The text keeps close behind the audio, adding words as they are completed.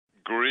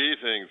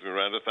Greetings,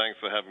 Miranda. Thanks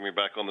for having me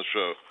back on the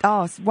show.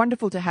 Oh, it's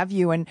wonderful to have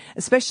you, and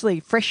especially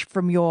fresh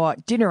from your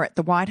dinner at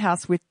the White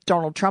House with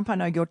Donald Trump. I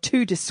know you're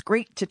too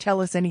discreet to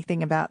tell us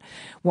anything about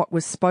what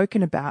was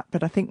spoken about,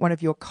 but I think one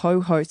of your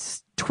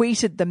co-hosts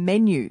tweeted the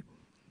menu.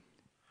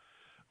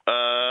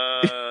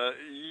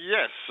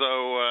 Yes.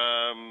 So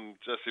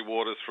Jesse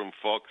Waters from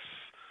Fox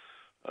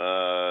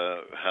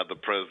had the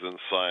president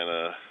sign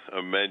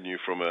a menu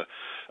from a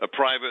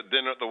private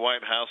dinner at the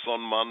White House on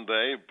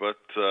Monday, but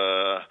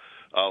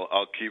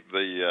I'll keep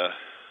the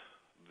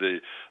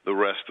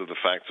rest of the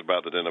facts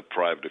about the dinner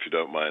private, if you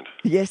don't mind.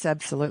 Yes,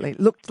 absolutely.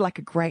 Looked like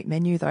a great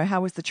menu, though.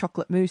 How was the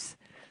chocolate mousse?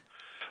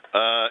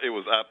 It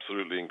was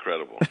absolutely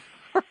incredible.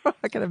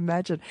 I can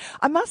imagine.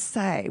 I must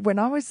say, when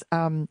I was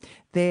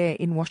there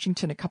in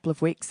Washington a couple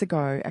of weeks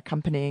ago,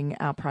 accompanying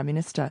our Prime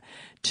Minister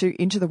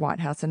into the White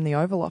House and the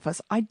Oval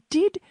Office, I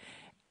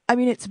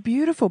mean, it's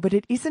beautiful, but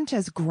it isn't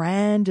as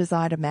grand as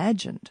I'd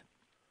imagined.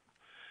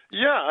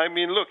 Yeah, I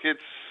mean, look,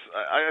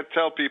 I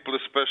tell people,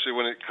 especially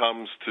when it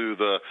comes to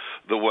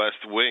the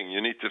West Wing, you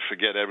need to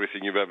forget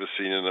everything you've ever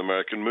seen in an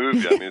American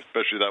movie. I mean,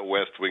 especially that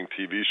West Wing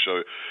TV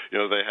show. You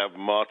know, they have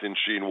Martin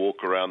Sheen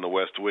walk around the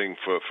West Wing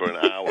for an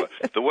hour.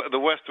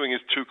 The West Wing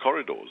is 2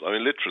 corridors. I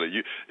mean,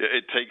 literally,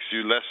 it takes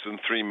you less than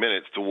 3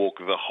 minutes to walk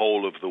the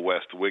whole of the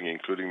West Wing,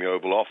 including the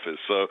Oval Office.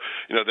 So,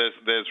 you know,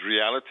 there's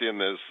reality and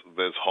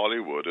there's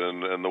Hollywood,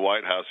 and the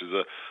White House is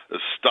a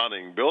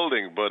stunning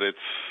building, but it's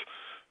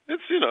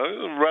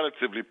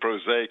relatively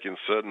prosaic in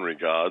certain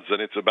regards,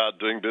 and it's about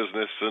doing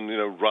business and,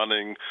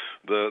 running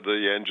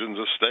the engines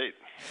of state.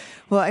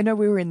 Well, I know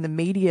we were in the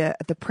media,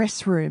 the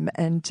press room,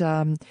 and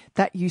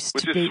that used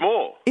to be... Which is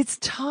small. It's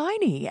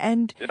tiny,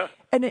 and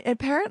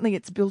apparently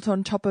it's built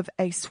on top of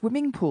a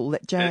swimming pool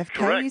that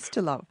JFK used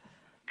to love.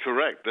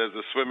 Correct. There's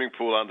a swimming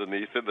pool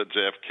underneath it that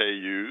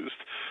JFK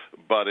used,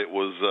 but it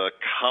was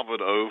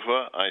covered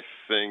over, I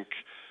think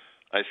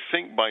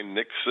by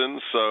Nixon,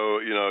 so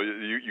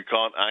you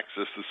can't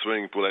access the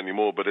swimming pool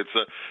anymore. But it's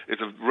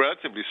a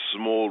relatively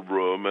small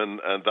room, and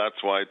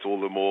that's why it's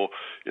all the more.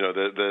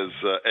 There's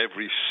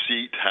every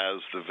seat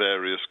has the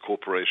various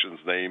corporations'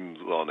 names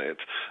on it,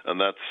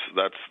 and that's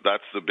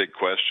the big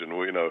question.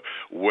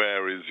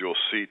 Where is your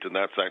seat? And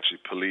that's actually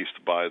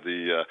policed by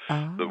the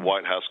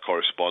White House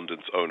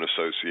Correspondents' Own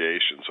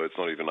Association. So it's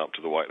not even up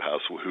to the White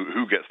House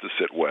who gets to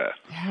sit where.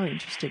 How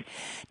interesting.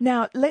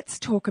 Now let's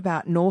talk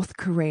about North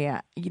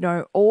Korea.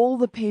 All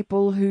the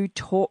people who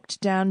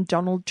talked down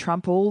Donald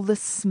Trump, all the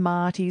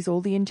smarties, all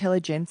the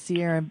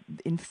intelligentsia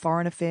in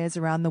foreign affairs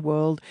around the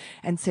world,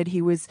 and said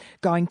he was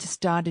going to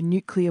start a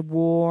nuclear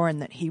war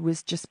and that he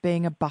was just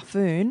being a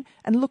buffoon.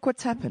 And look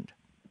what's happened.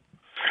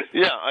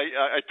 Yeah,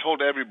 I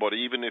told everybody,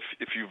 even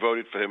if you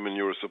voted for him and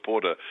you're a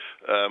supporter,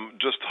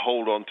 just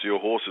hold on to your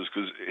horses,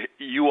 because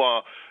you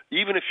are.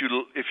 Even if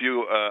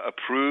you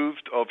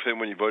approved of him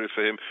when you voted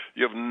for him,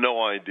 you have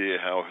no idea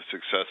how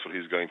successful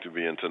he's going to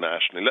be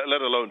internationally,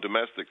 let alone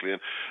domestically. And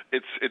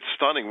it's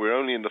stunning. We're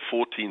only in the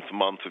 14th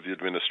month of the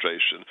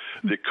administration.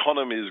 The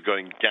economy is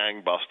going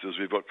gangbusters.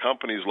 We've got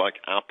companies like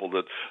Apple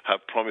that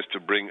have promised to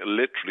bring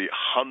literally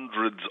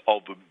hundreds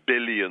of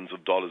billions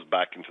of dollars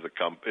back into the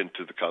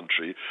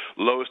country.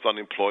 Lowest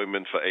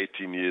unemployment for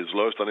 18 years.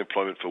 Lowest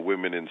unemployment for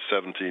women in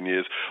 17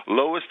 years.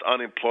 Lowest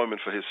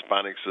unemployment for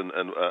Hispanics and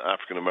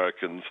African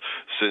Americans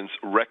since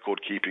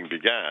record-keeping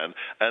began.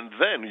 And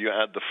then you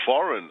add the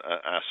foreign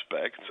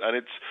aspects, and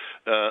it's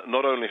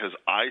not only has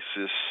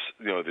ISIS,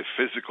 the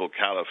physical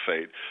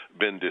caliphate,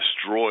 been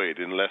destroyed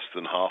in less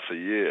than half a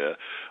year,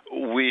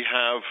 we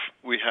have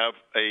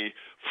a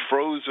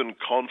frozen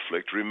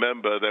conflict.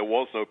 Remember, there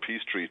was no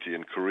peace treaty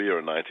in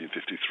Korea in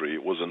 1953.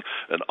 It was an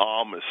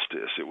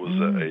armistice. It was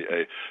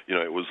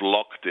it was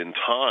locked in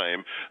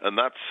time, and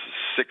that's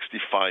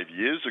 65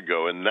 years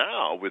ago. And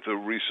now, with the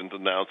recent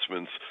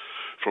announcements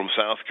from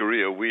South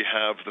Korea, we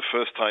have the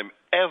first time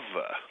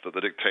ever that the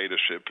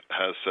dictatorship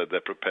has said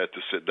they're prepared to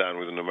sit down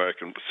with an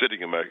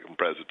sitting American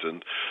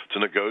president to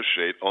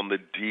negotiate on the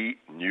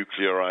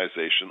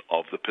denuclearization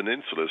of the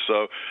peninsula.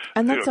 So,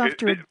 and that's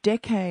after a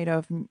decade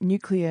of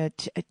nuclear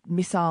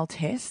missile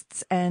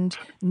tests, and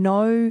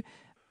no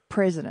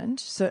president,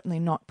 certainly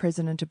not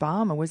President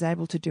Obama, was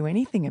able to do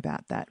anything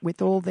about that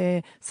with all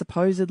their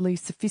supposedly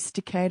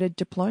sophisticated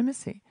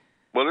diplomacy.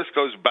 Well, this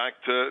goes back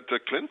to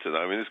Clinton.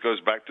 I mean, this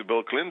goes back to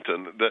Bill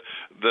Clinton.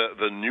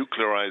 The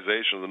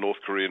nuclearization of the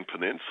North Korean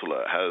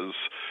peninsula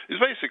is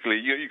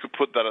basically, you could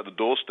put that at the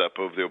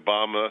doorstep of the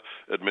Obama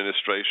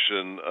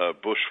administration,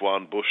 Bush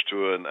 1, Bush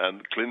 2,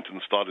 and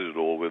Clinton started it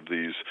all with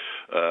these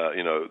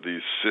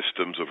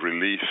systems of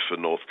relief for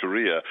North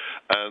Korea.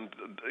 And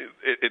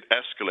it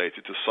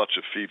escalated to such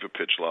a fever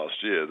pitch last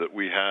year that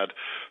we had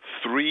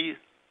 3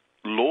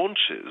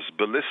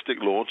 ballistic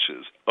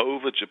launches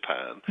over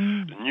Japan,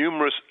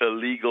 numerous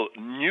illegal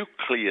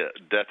nuclear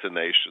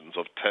detonations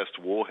of test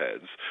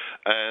warheads,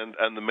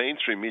 and the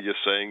mainstream media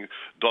saying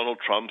Donald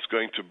Trump's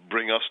going to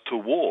bring us to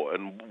war.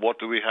 And what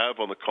do we have?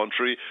 On the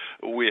contrary,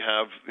 we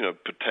have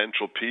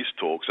potential peace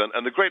talks.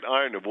 And the great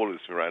irony of all of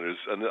this, Miranda, is,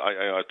 and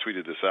I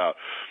tweeted this out,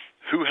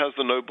 who has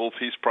the Nobel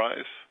Peace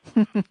Prize?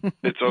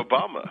 It's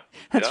Obama.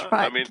 That's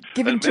right. I mean,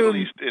 Giving the Middle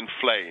East in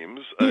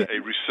flames, a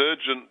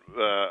resurgent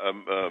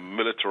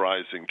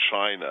militarizing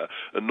China,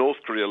 North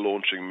Korea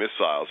launching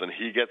missiles, and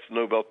he gets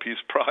Nobel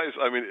Peace Prize.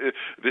 I mean,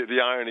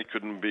 the irony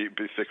couldn't be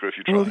thicker if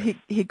you tried. Well,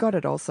 he got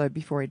it also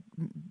before he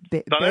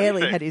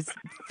barely had his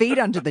feet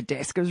under the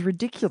desk. It was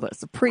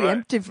ridiculous. A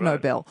preemptive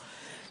Nobel.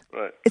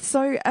 Right.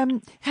 So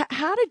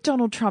how did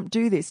Donald Trump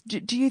do this?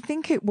 Do you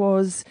think it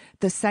was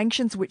the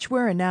sanctions which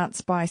were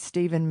announced by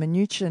Steven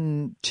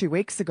Mnuchin 2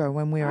 weeks ago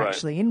when we were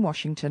actually in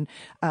Washington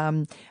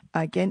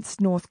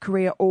against North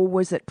Korea, or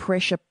was it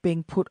pressure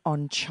being put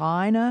on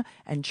China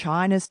and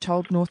China's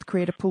told North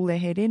Korea to pull their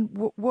head in?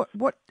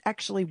 What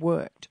actually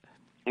worked?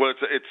 Well,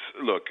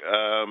 look,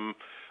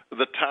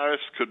 the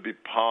tariffs could be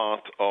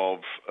part of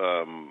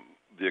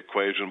the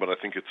equation, but I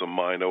think it's a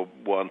minor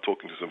one.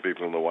 Talking to some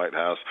people in the White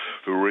House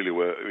who really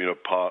were,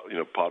 part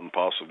and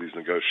parcel of these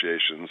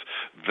negotiations,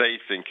 they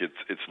think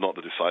it's not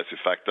the decisive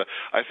factor.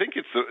 I think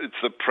it's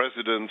the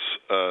president's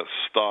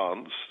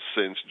stance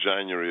since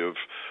January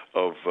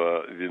of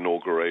the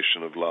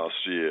inauguration of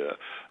last year.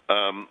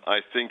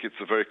 I think it's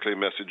a very clear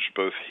message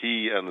both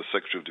he and the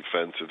Secretary of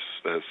Defense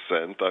has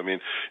sent. I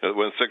mean,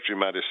 when Secretary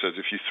Mattis says,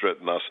 if you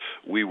threaten us,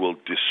 we will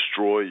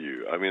destroy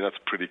you, I mean, that's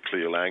pretty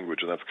clear language,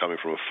 and that's coming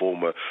from a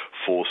former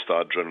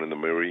four-star general in the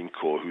Marine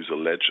Corps who's a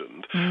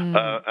legend.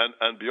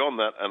 And beyond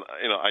that,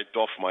 and I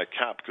doff my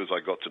cap because I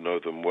got to know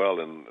them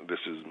well, and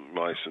this is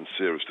my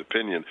sincerest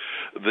opinion.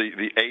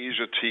 The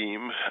Asia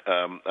team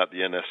at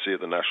the NSC,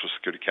 at the National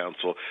Security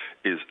Council,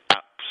 is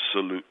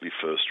absolutely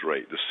first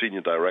rate. The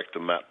senior director,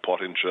 Matt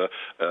Pottinger,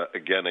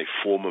 again, a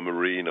former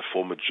Marine, a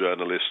former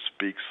journalist,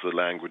 speaks the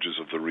languages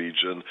of the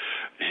region.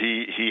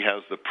 He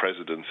has the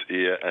president's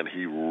ear, and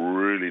he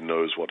really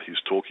knows what he's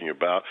talking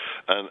about.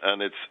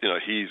 And it's,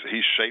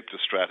 he's shaped a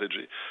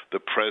strategy. The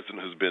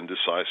president has been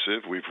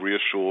decisive. We've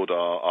reassured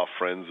our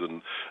friends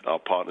and our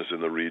partners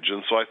in the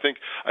region. So I think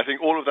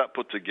all of that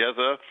put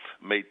together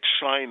made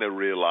China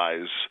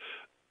realize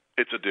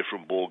it's a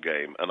different ball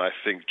game, and I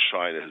think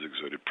China has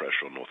exerted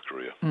pressure on North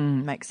Korea.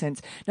 Makes sense.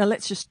 Now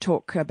let's just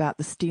talk about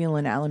the steel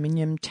and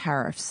aluminium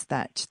tariffs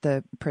that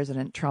the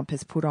President Trump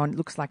has put on. It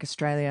looks like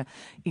Australia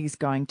is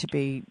going to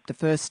be the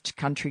first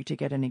country to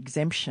get an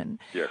exemption.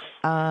 Yes.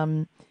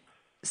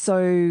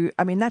 So,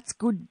 I mean, that's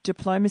good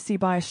diplomacy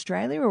by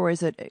Australia, or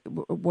is it?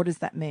 What does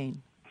that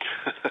mean?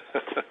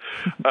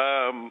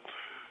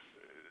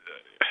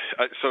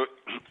 So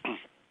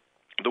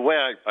the way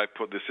I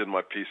put this in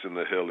my piece in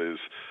The Hill is,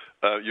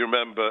 you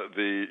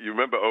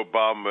remember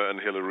Obama and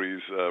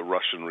Hillary's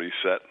Russian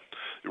reset?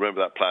 You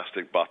remember that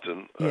plastic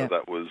button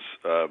that was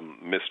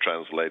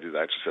mistranslated,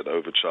 actually said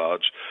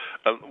overcharge?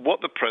 What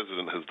the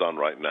president has done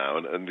right now,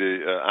 and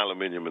the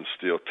aluminium and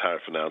steel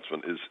tariff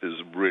announcement is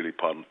really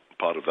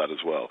part of that as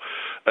well.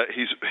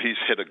 He's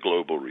hit a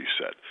global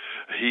reset.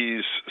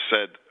 He's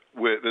said,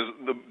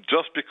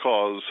 just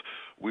because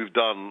we've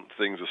done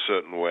things a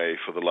certain way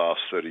for the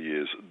last 30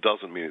 years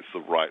doesn't mean it's the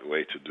right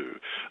way to do.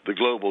 The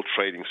global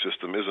trading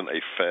system isn't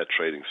a fair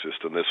trading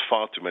system. There's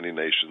far too many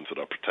nations that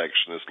are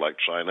protectionist, like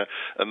China,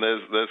 and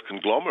there's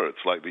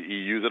conglomerates like the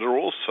EU that are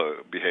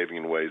also behaving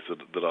in ways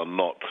that are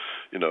not,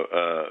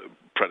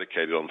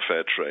 predicated on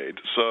fair trade.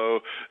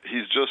 So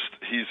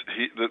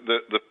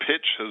the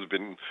pitch has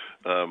been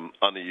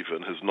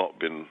uneven, has not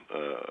been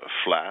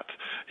flat.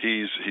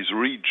 He's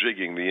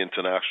rejigging the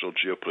international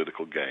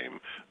geopolitical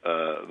game,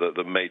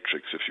 the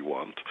matrix, if you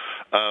want,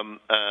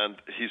 and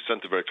he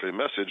sent a very clear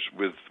message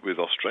with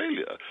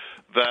Australia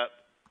that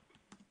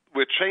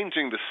we're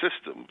changing the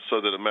system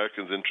so that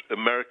America's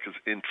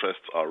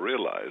interests are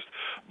realized,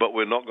 but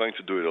we're not going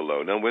to do it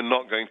alone, and we're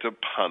not going to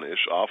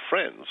punish our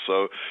friends.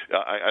 So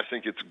I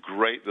think it's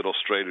great that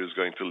Australia is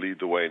going to lead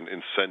the way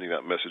in sending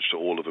that message to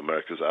all of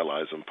America's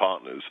allies and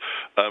partners.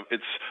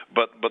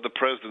 But the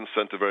president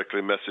sent a very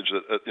clear message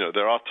that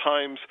there are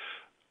times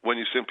when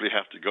you simply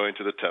have to go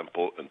into the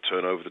temple and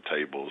turn over the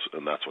tables,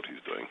 and that's what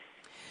he's doing.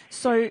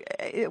 So,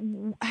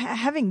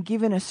 having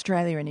given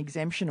Australia an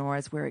exemption, or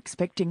as we're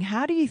expecting,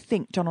 how do you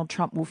think Donald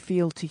Trump will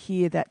feel to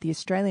hear that the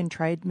Australian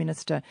Trade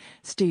Minister,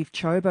 Steve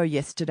Ciobo,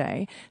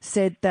 yesterday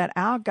said that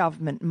our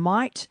government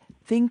might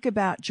think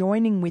about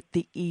joining with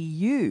the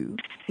EU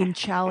in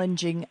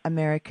challenging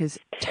America's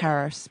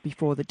tariffs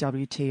before the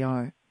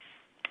WTO,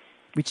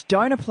 which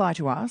don't apply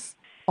to us,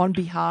 on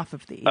behalf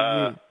of the EU?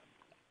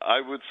 I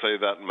would say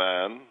that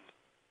man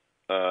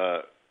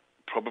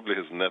probably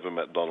has never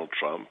met Donald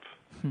Trump.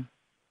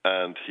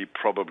 And he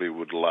probably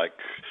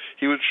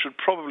should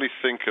probably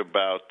think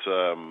about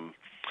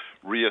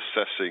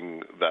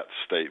reassessing that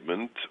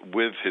statement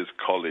with his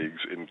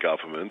colleagues in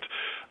government,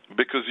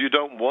 because you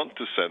don't want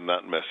to send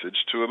that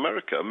message to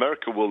America.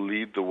 America will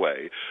lead the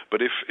way,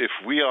 but if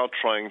we are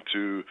trying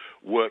to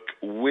work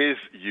with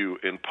you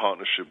in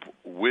partnership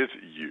with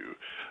you,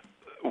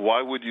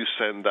 why would you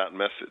send that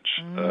message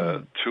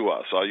to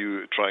us? Are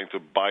you trying to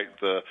bite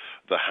the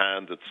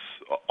hand that's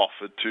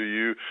offered to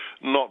you?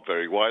 Not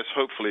very wise.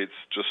 Hopefully it's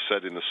just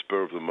said in the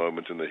spur of the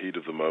moment, in the heat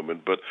of the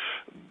moment, but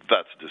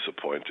that's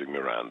disappointing,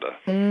 Miranda.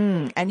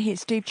 And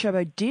Steve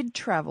Chabot did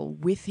travel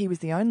he was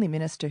the only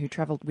minister who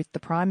travelled with the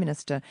Prime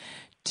Minister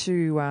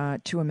to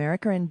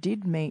America and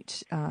did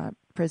meet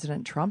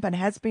President Trump and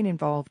has been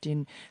involved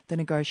in the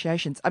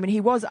negotiations. I mean, he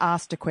was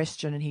asked a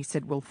question and he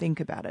said, we'll think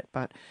about it,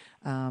 but,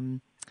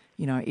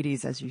 it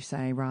is, as you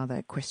say,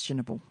 rather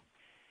questionable.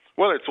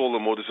 Well, it's all the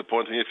more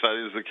disappointing if that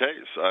is the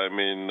case. I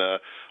mean,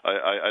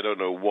 I don't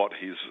know what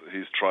he's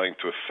trying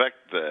to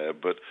effect there,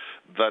 but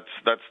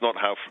that's not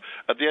how.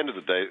 At the end of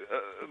the day,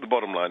 the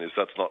bottom line is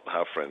that's not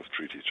how friends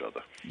treat each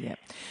other. Yeah,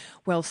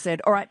 well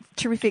said. All right,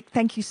 terrific.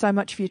 Thank you so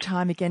much for your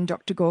time again,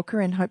 Dr.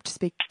 Gawker, and hope to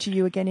speak to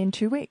you again in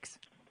 2 weeks.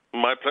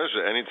 My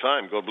pleasure.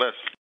 Anytime. God bless.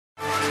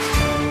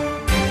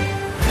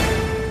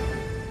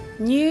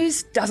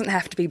 News doesn't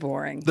have to be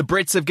boring. The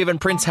Brits have given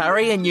Prince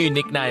Harry a new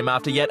nickname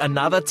after yet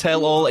another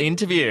tell-all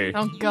interview.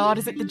 Oh, God,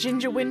 is it the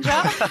Ginger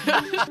Whinger?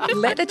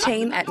 Let the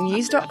team at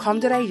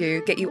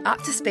news.com.au get you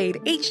up to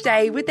speed each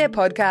day with their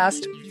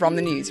podcast, From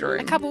the Newsroom.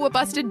 A couple were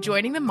busted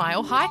joining the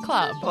Mile High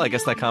Club. Well, I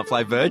guess they can't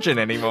fly Virgin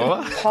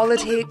anymore.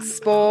 Politics,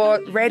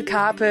 sport, red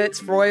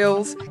carpets,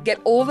 royals. Get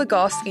all the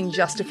goss in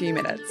just a few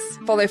minutes.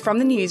 Follow From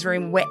the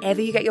Newsroom wherever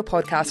you get your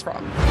podcasts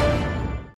from.